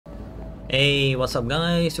Hey, what's up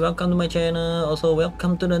guys? Welcome to my channel. Also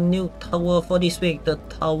welcome to the new tower for this week, the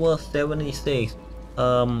Tower 76.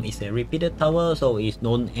 It's a repeated tower, so it's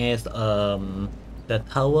known as the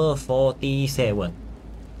Tower 47.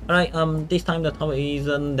 Alright, this time the tower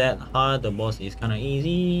isn't that hard, the boss is kinda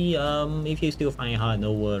easy. If you still find it hard,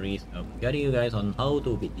 no worries. Guiding you guys on how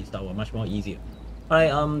to beat this tower much more easier.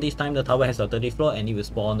 Alright, this time the tower has a 30th floor and it will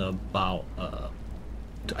spawn about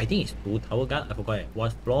I think it's 2 tower guard. I forgot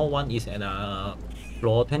what floor. One is at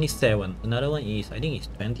floor 27. Another one is, I think it's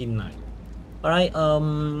 29. Alright,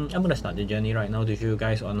 I'm gonna start the journey right now to show you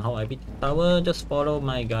guys on how I beat the tower. Just follow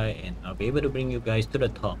my guide and I'll be able to bring you guys to the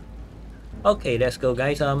top. Okay, let's go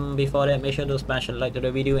guys. Before that, make sure to smash a like to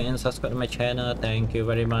the video and subscribe to my channel. Thank you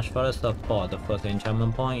very much for the support. The first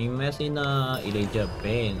enchantment point, invest in Elijah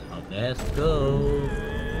Bane. Now let's go.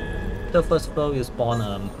 The first floor will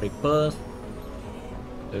spawn creepers.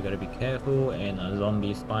 So you gotta be careful, and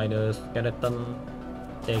zombie spider skeleton.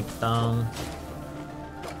 Take down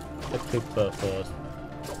the creeper first.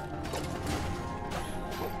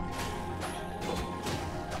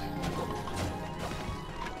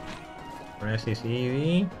 Rest is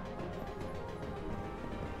easy.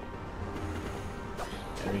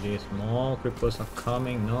 There it is, more creepers are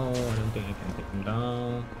coming. No, I don't think I can take him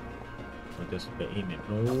down. I'll just let him and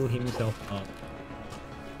blow himself up.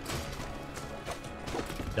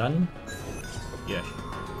 Done? Yes.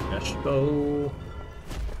 Let's go.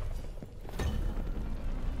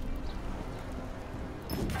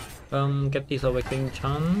 Get this Vexing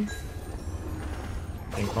Chant.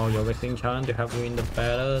 You can call your Vexing Chant to help you in the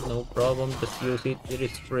battle, no problem, just use it, it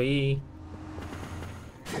is free.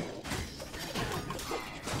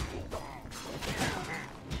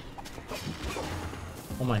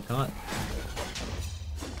 Oh my god.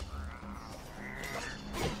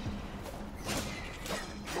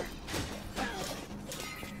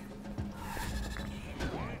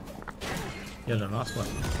 Yeah, the last one.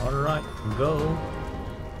 Alright, go.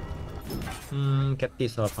 Get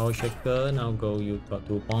this Powershaker. Now go, you got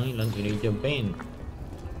 2 points. Learn Elijah Bane.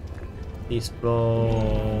 This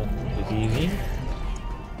floor is easy.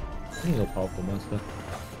 I think no powerful monster.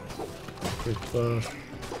 Creeper.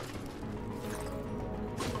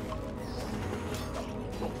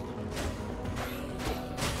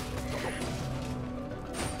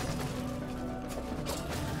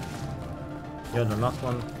 Yeah, the last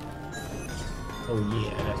one. Oh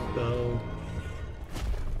yeah, let's go.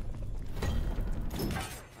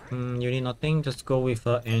 You need nothing, just go with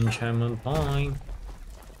an enchantment point.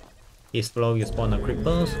 This floor you spawn the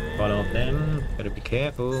creepers, follow them, gotta be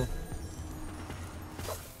careful.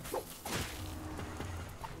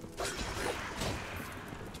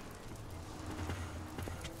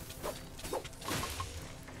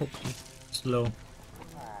 Okay, slow.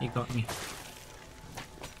 He got me.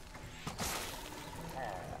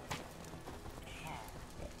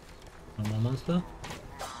 No more monster.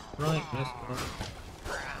 Right, let's go.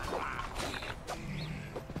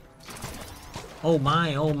 Oh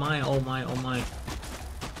my, oh my, oh my, oh my.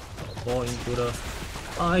 Fall into the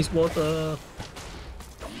ice water.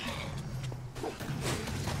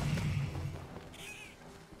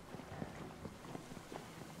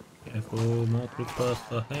 Careful, more creepers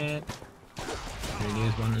ahead. There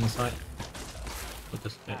is one inside. So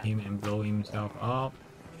just let him and blow himself up.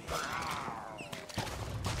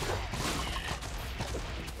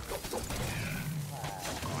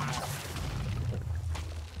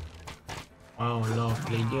 Wow, a lot of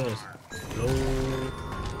players. Blow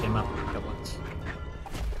them up at once.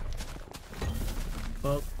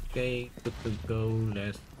 Okay, good to go.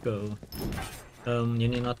 Let's go. You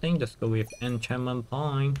need nothing. Just go with enchantment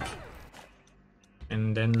point,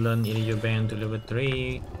 and then learn Elijah Bane to level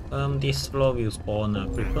 3. This floor will spawn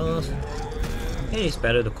creepers. Hey, it's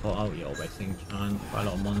better to call out your Vexing Chant. Quite a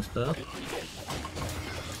lot of monsters.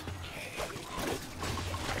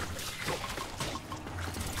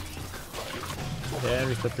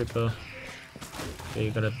 There is the creeper. Okay,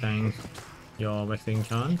 you gotta tank your Vexing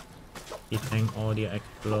Chant. It tank all the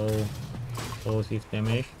explosive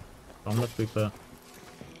damage from the creeper.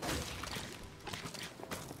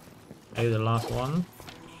 Are you the last one?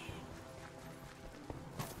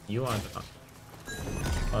 You are the last.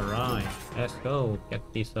 Alright, let's go. Get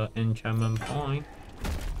this enchantment point.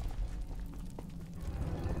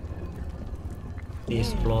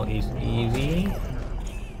 This floor is easy.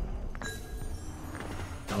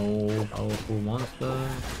 No powerful monster.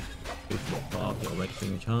 You can pop your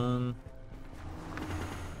Vexing Chant.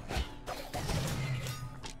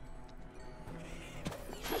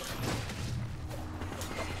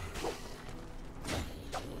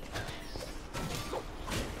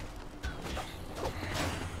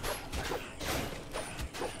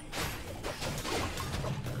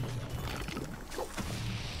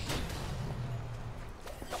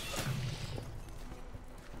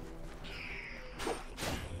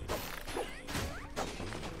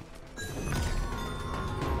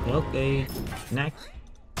 Okay, next,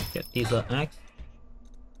 get this axe,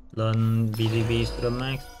 learn BZBs to the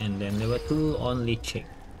max, and then level 2 on leeching.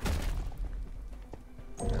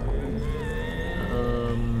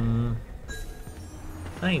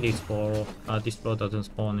 I think this floor doesn't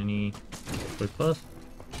spawn any creepers.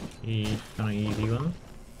 It's kinda easy one.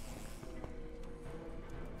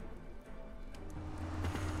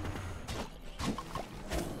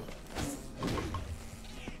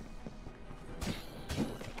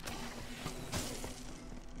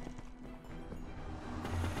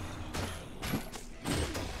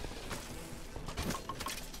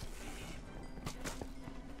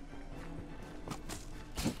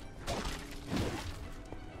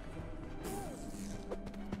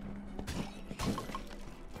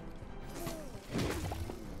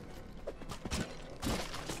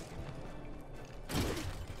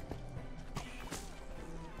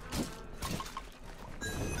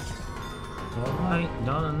 Alright,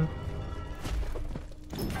 done.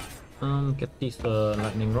 Get this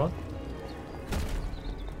lightning rod.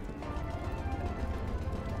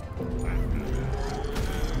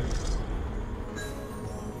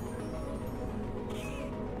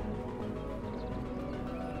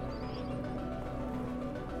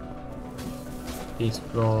 This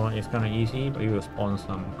floor is kinda easy, but you will spawn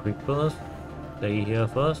some creepers. Stay here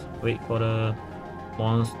first, wait for the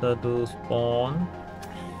monster to spawn.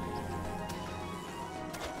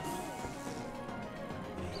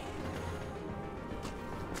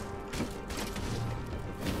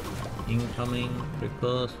 Incoming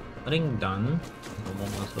creepers. I think done. No more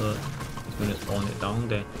monster is gonna spawn it down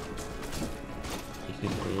there.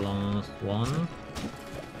 This is the last one.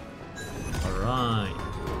 Alright.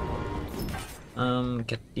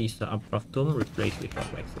 Get this Updraft Tome replaced with a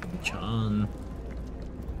Vexing Chant.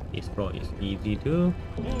 This floor is easy too.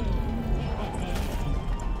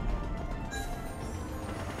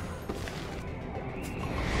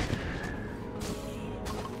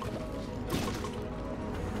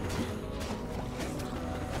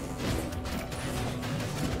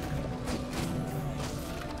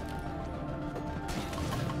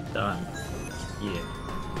 Done. Yeah.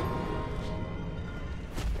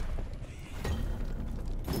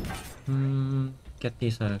 Get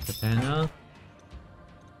this Katana.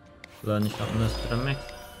 Learn sharpness to the max.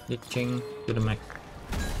 Leeching to the max.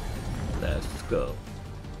 Let's go.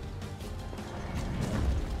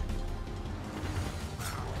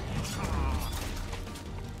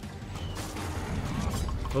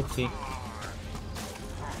 Oopsie.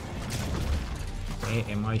 Where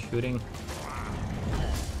am I shooting?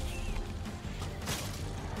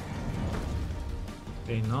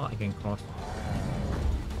 Okay, now I can cross.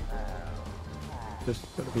 Just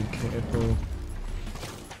gotta be careful.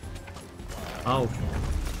 Ouch.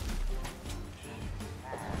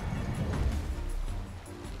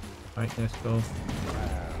 Right, let's go.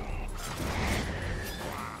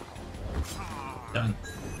 Done.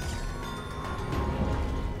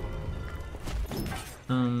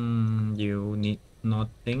 You need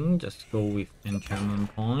nothing, just go with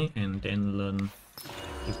enchantment point and then learn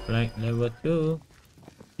Deflect level 2.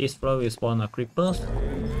 This floor will spawn a creepers.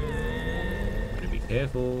 Gotta be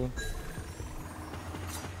careful.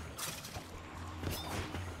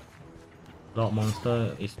 Lot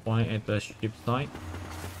monster is spawned at the ship side,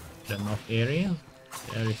 the north area.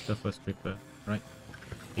 There is the first creeper. Right,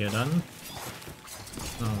 here done.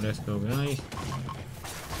 Now let's go, guys.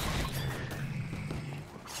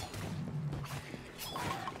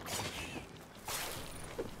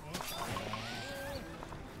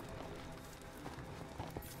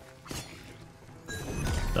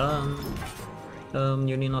 Done.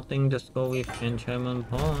 You need nothing, just go with enchantment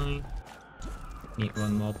point. Need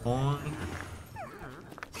one more point.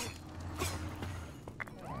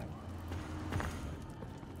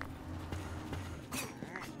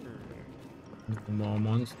 More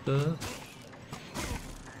monsters.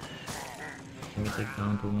 Let me take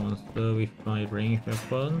down 2 monsters with my ranged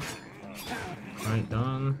weapon. Right,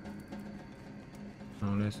 done.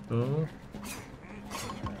 Now let's go.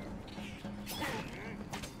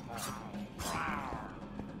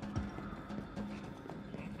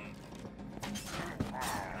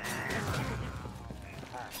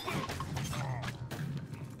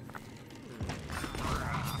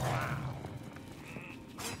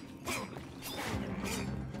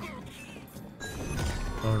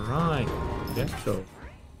 Alright, let's go.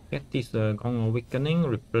 Get this Gong Awakening,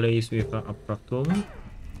 replace with Updraft Tome,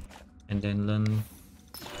 and then learn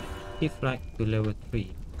Deflect to level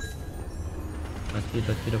 3. Touch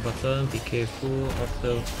the button, be careful of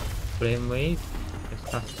the flame wave. It's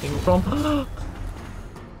casting from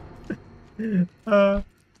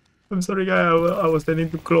I'm sorry guys, I was standing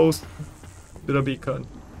too close to the beacon.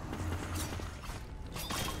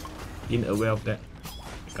 Didn't aware of that.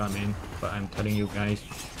 God man, but I'm telling you guys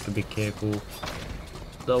to be careful.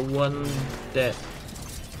 The one that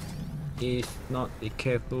is not the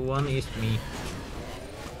careful one is me.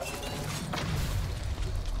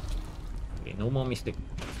 Okay, no more mistake.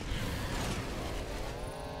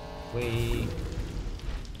 Away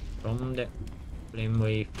from that flame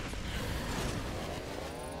wave.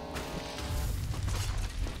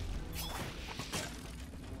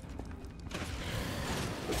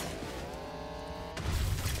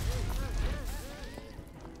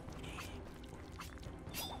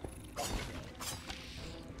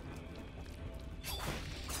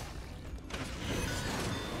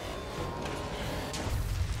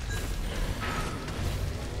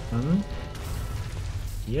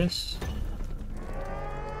 Yes.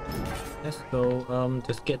 Let's go.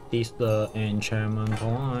 Just get this enchantment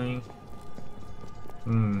point.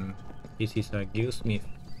 This is a Gildsmith.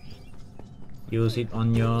 Use it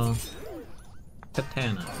on your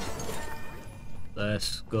Katana.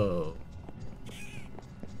 Let's go.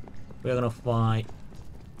 We're gonna fight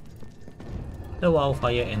the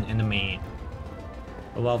wildfire and enemy.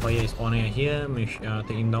 The wildfire is spawning here.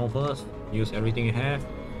 Take him down first. Use everything you have.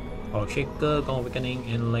 Powershaker, Gong Awakening,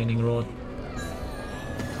 and Lightning Rod.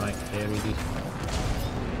 Right, there it is.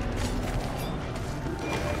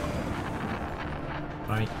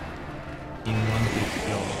 Right, in one with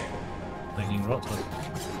your Lightning Rod.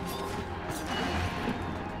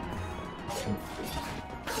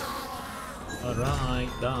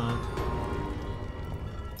 Alright, done.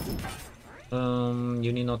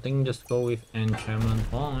 You need nothing, just go with enchantment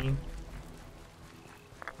point.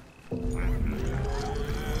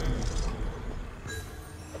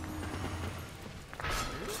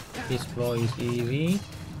 This floor is easy.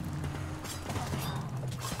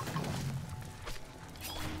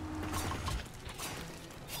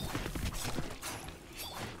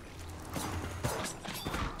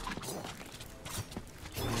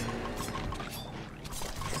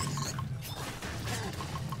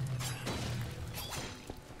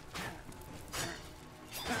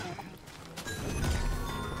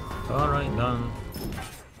 Alright, done.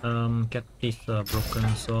 Get this broken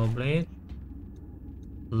Sawblade.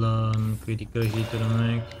 Learn critical hit to the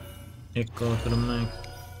max, echo to the max,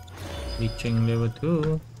 reaching level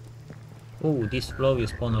 2. Oh, this floor will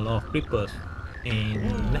spawn a lot of creepers.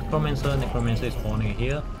 And Necromancer is spawning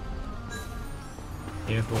here.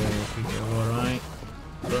 Careful, be careful, alright.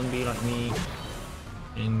 Don't be like me.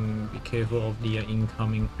 And be careful of the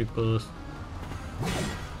incoming creepers.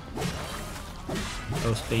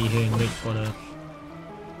 I'll stay here and wait for the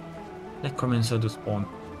Necromancer to spawn.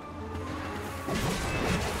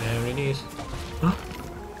 There it is. God,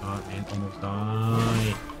 and almost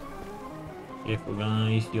died. Careful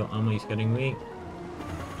guys, your armor is getting weak.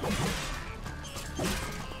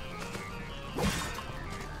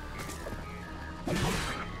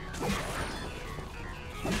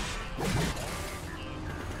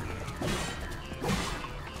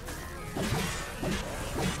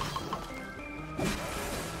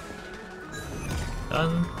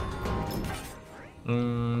 Done.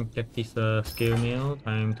 Get this scale mail.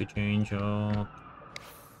 Time to change your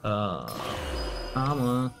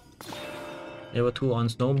armor. Level 2 on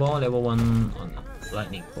snowball, level 1 on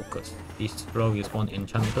lightning focus. This flow will spawn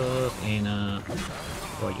enchanters and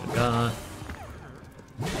for your guard.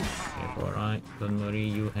 Okay, alright, don't worry,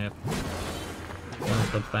 you have one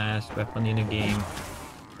of the best weapon in the game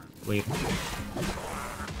with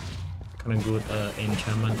kinda good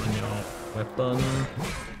enchantment on your weapon.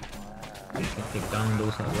 You can take down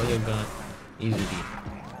those warrior guard easily.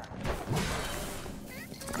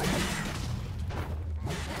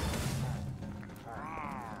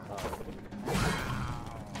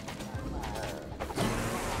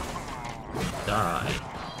 Die.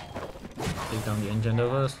 Take down the enchanter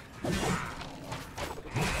first.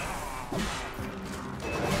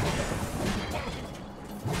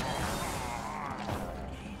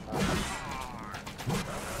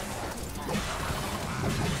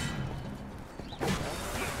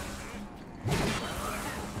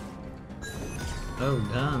 Oh,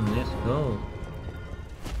 done. Let's go.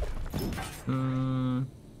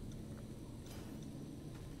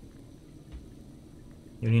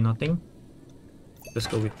 You need nothing. Let's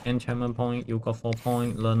go with enchantment point. You got 4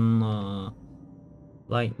 points. Learn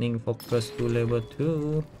lightning focus to level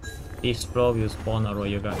 2. This floor will spawn a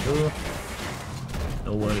royal guard too.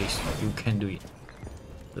 No worries, you can do it.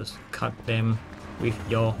 Just cut them with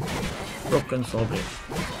your broken Sawblade.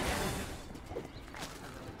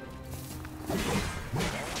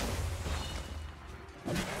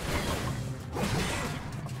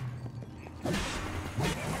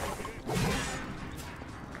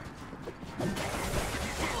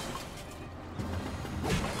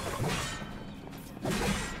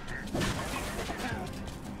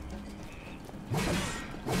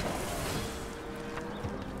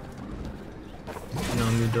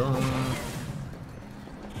 don't.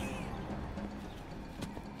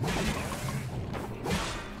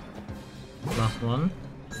 Last one.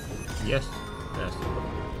 Yes, that's good.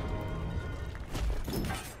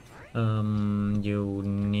 You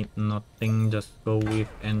need nothing, just go with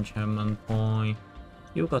enchantment point.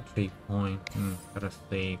 You got 3 points. Gotta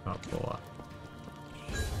save up for.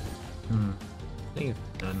 I think it's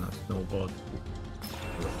done a snowball 2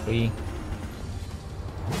 or 3.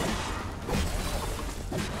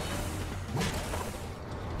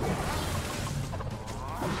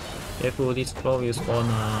 Careful, this floor will spawn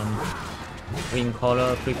wing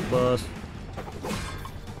collar creepers.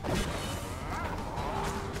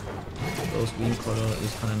 Those wing collar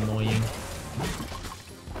is kind of annoying.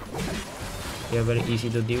 They are very easy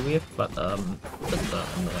to deal with, but just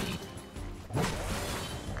annoying.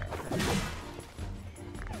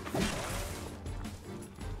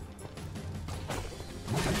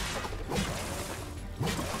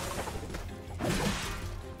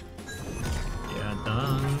 Yeah,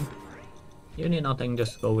 done. You need nothing,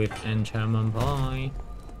 just go with enchantment point.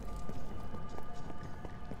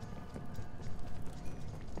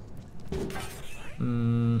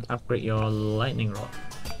 Upgrade your lightning rod.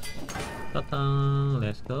 Ta-da,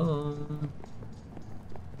 let's go.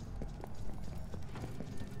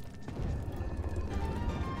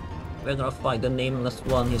 We're gonna fight the nameless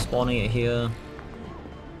one. He's spawning it here.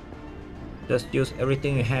 Just use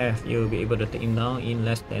everything you have. You'll be able to take him down in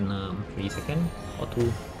less than 3 seconds or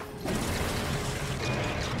 2.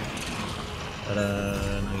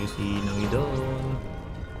 Ta-da, now you see, now you don't.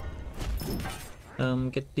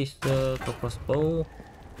 Get this crossbow.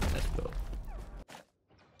 Let's go.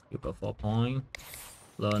 You got 4 points.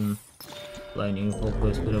 Learn lightning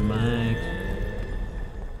focus to the max.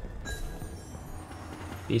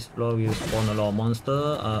 This floor will spawn a lot of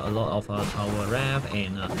monsters, a lot of tower wrap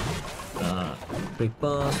and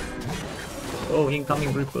creepers. Oh,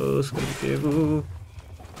 incoming creepers! Be careful.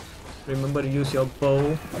 Remember to use your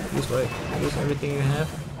bow. Use everything you have.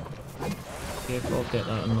 Careful of that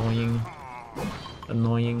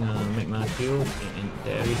annoying magma cube, and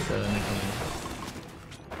there is the necromancer.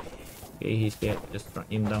 Okay, he's dead. Just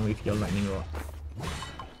strike him down with your lightning rod.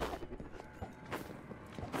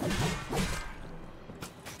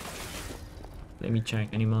 Let me check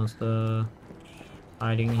any monster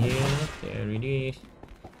hiding here. There it is.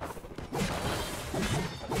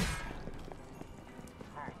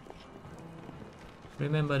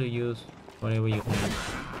 Remember to use whatever you have.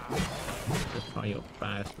 Just try your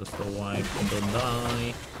best to survive and don't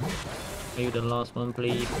die. Are you the last one,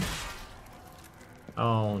 please?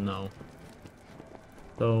 Oh no.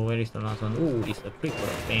 So where is the last one? Ooh, it's a creeper.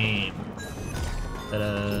 Bam.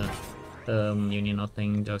 You need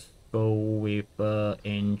nothing, just go with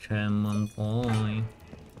enchantment point.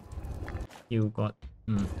 You got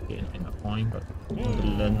enough point, but you want to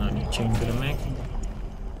learn change to the max.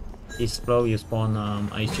 This flow you spawn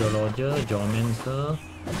Iceologer, Geomancer.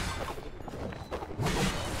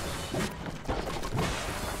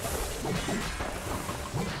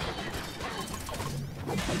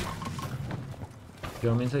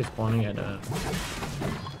 Geomancer is spawning at the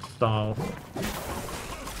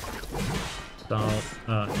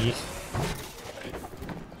east.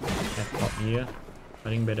 At top here. I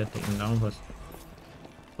think better take him down first.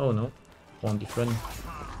 Oh no, one different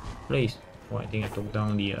place. Oh, I think I took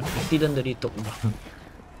down the accidentally took down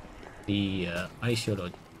the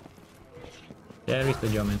Iceology. There is the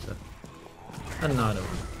Geomancer. Another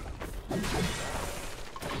one.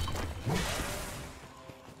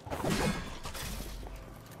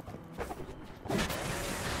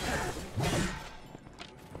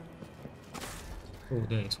 Oh,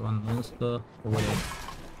 there is one monster over there.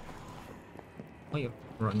 Why are you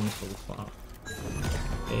running so far?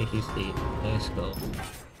 Okay, he's dead. Let's go.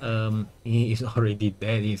 He is already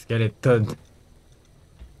dead. He's skeleton.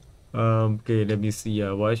 Okay, let me see.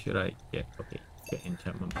 What should I get? Okay, get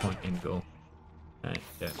enchantment point and go. Alright,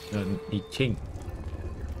 that's the Ching.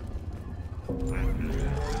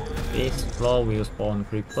 This floor will spawn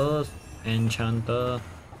creepers, enchanter.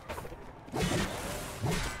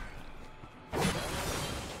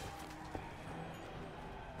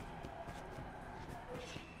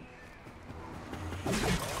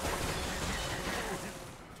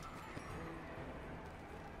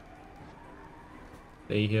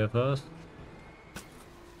 Stay here first.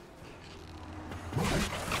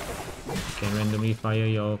 You can randomly fire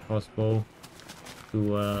your crossbow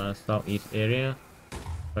to southeast area.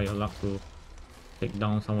 Try your luck to take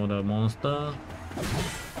down some of the monster.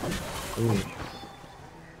 Ooh,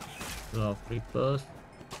 a lot of creepers.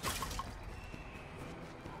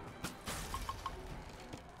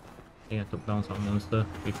 think I took down some monster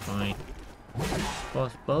with my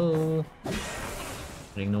crossbow. I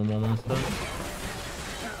think no more monsters.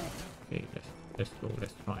 Okay, let's go,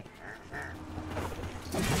 let's try.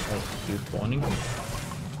 Oh, still spawning.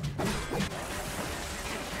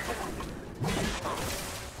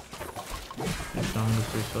 Get down the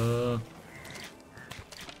creeper.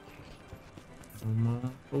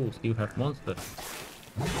 Oh, still have monsters.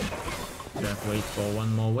 Just wait for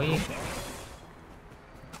one more wave.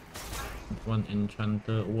 One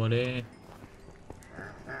enchanter over there.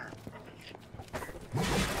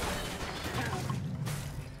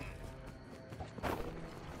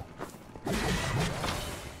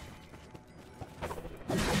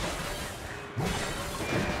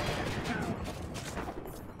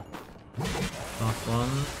 Last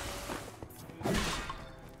one.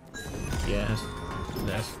 Yes,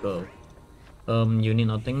 let's go. You need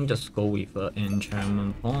nothing, just go with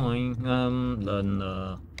enchantment point.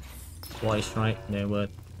 Then voice strike level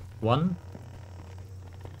 1.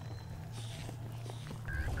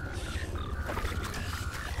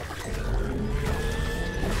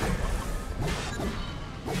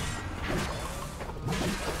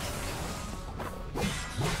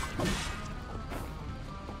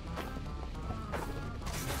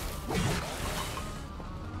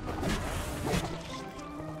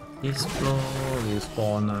 This floor will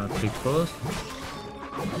spawn creepers.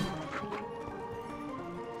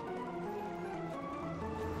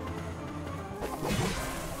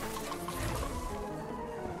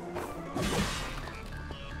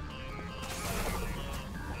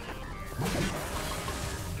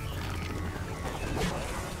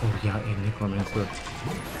 Oh yeah, a necromancer.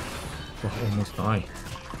 Oh, almost died.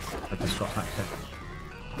 I just got hacked.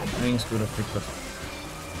 Thanks to the creepers.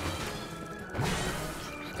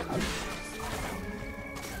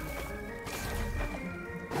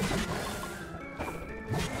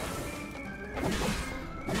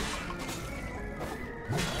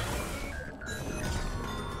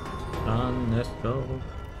 Let's go.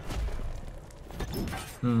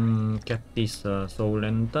 Get this soul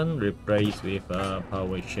lantern replaced with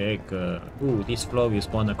Powershaker. Ooh, this floor will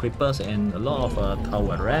spawn creepers and a lot of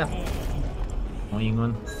tower raft going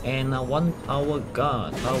on, and one tower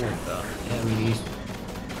guard. There it is.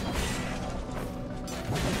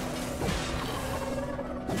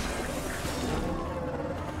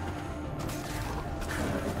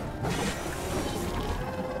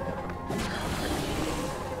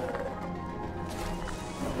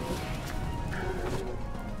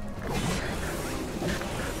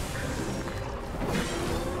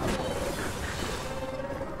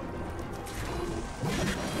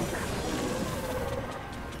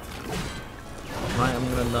 I'm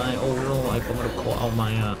gonna die. Oh no, I forgot to call out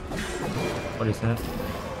my what is that?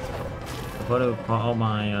 I forgot to call out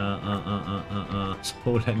my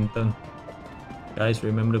soul lantern. Guys,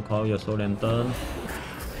 remember to call your soul lantern.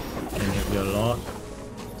 Can help you a lot.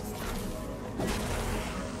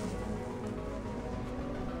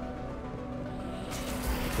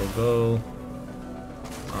 Go.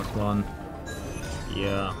 Last one.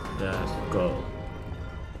 Yeah, let's go.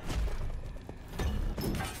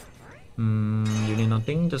 You need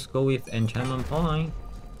nothing, just go with enchantment point.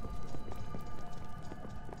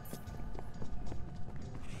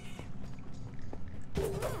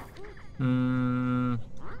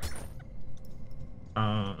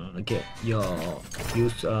 Get your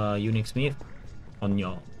unique smith on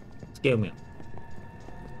your scale mill.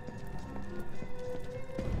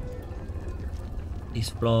 This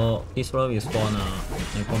floor will spawn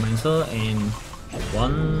a necromancer and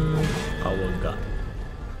one power guard.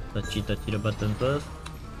 Touchy the button first.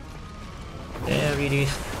 There it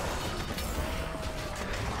is.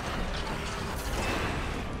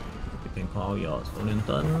 You can call your soul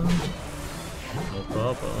lantern. No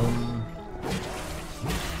problem.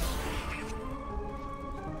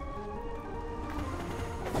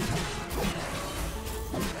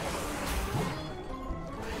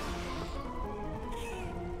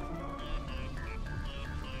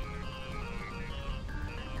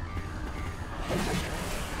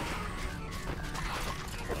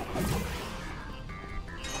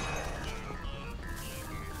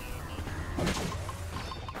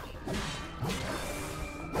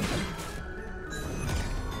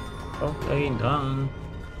 Okay, done.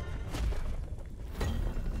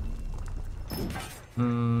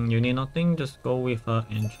 You need nothing, just go with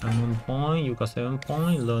enchantment point. You got 7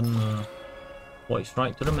 points, learn voice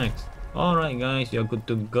strike to the max. Alright guys, you're good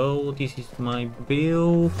to go. This is my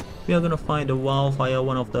build. We are gonna fight the wildfire,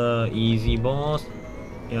 one of the easy boss.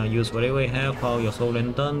 Yeah, use whatever you have, power your soul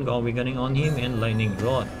lantern, go beginning on him, and lightning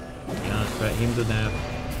rod. Yeah, strike him to death.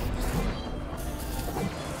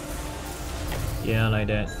 Yeah, like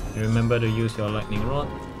that. Remember to use your lightning rod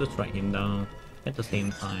to strike him down at the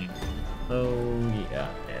same time. Oh yeah,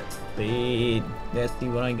 that's it. Let's see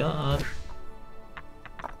what I got.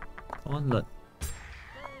 Oh, look.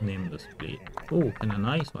 Nameless blade. Oh, and a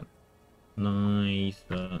nice one. Nice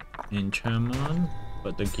enchantment,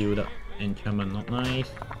 but the guild up enchantment not nice.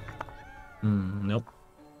 Nope.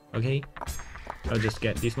 Okay, I'll just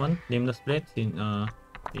get this one, Nameless Blade, since the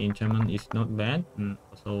enchantment is not bad.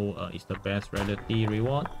 Also, it's the best rarity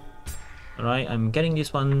reward. Alright, I'm getting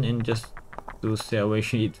this one and just to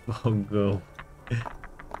salvage it for gold.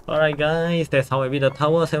 Alright guys, that's how I beat the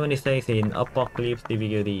Tower 76 in Apocalypse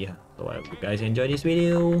difficulty. So I hope you guys enjoy this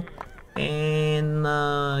video and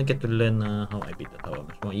get to learn how I beat the tower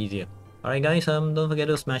much more easier. Alright guys, don't forget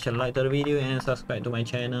to smash a like to the video and subscribe to my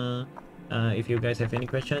channel. If you guys have any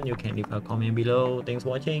question, you can leave a comment below. Thanks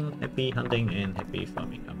for watching, happy hunting and happy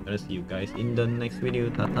farming. I'm gonna see you guys in the next video.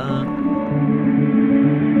 Ta-ta!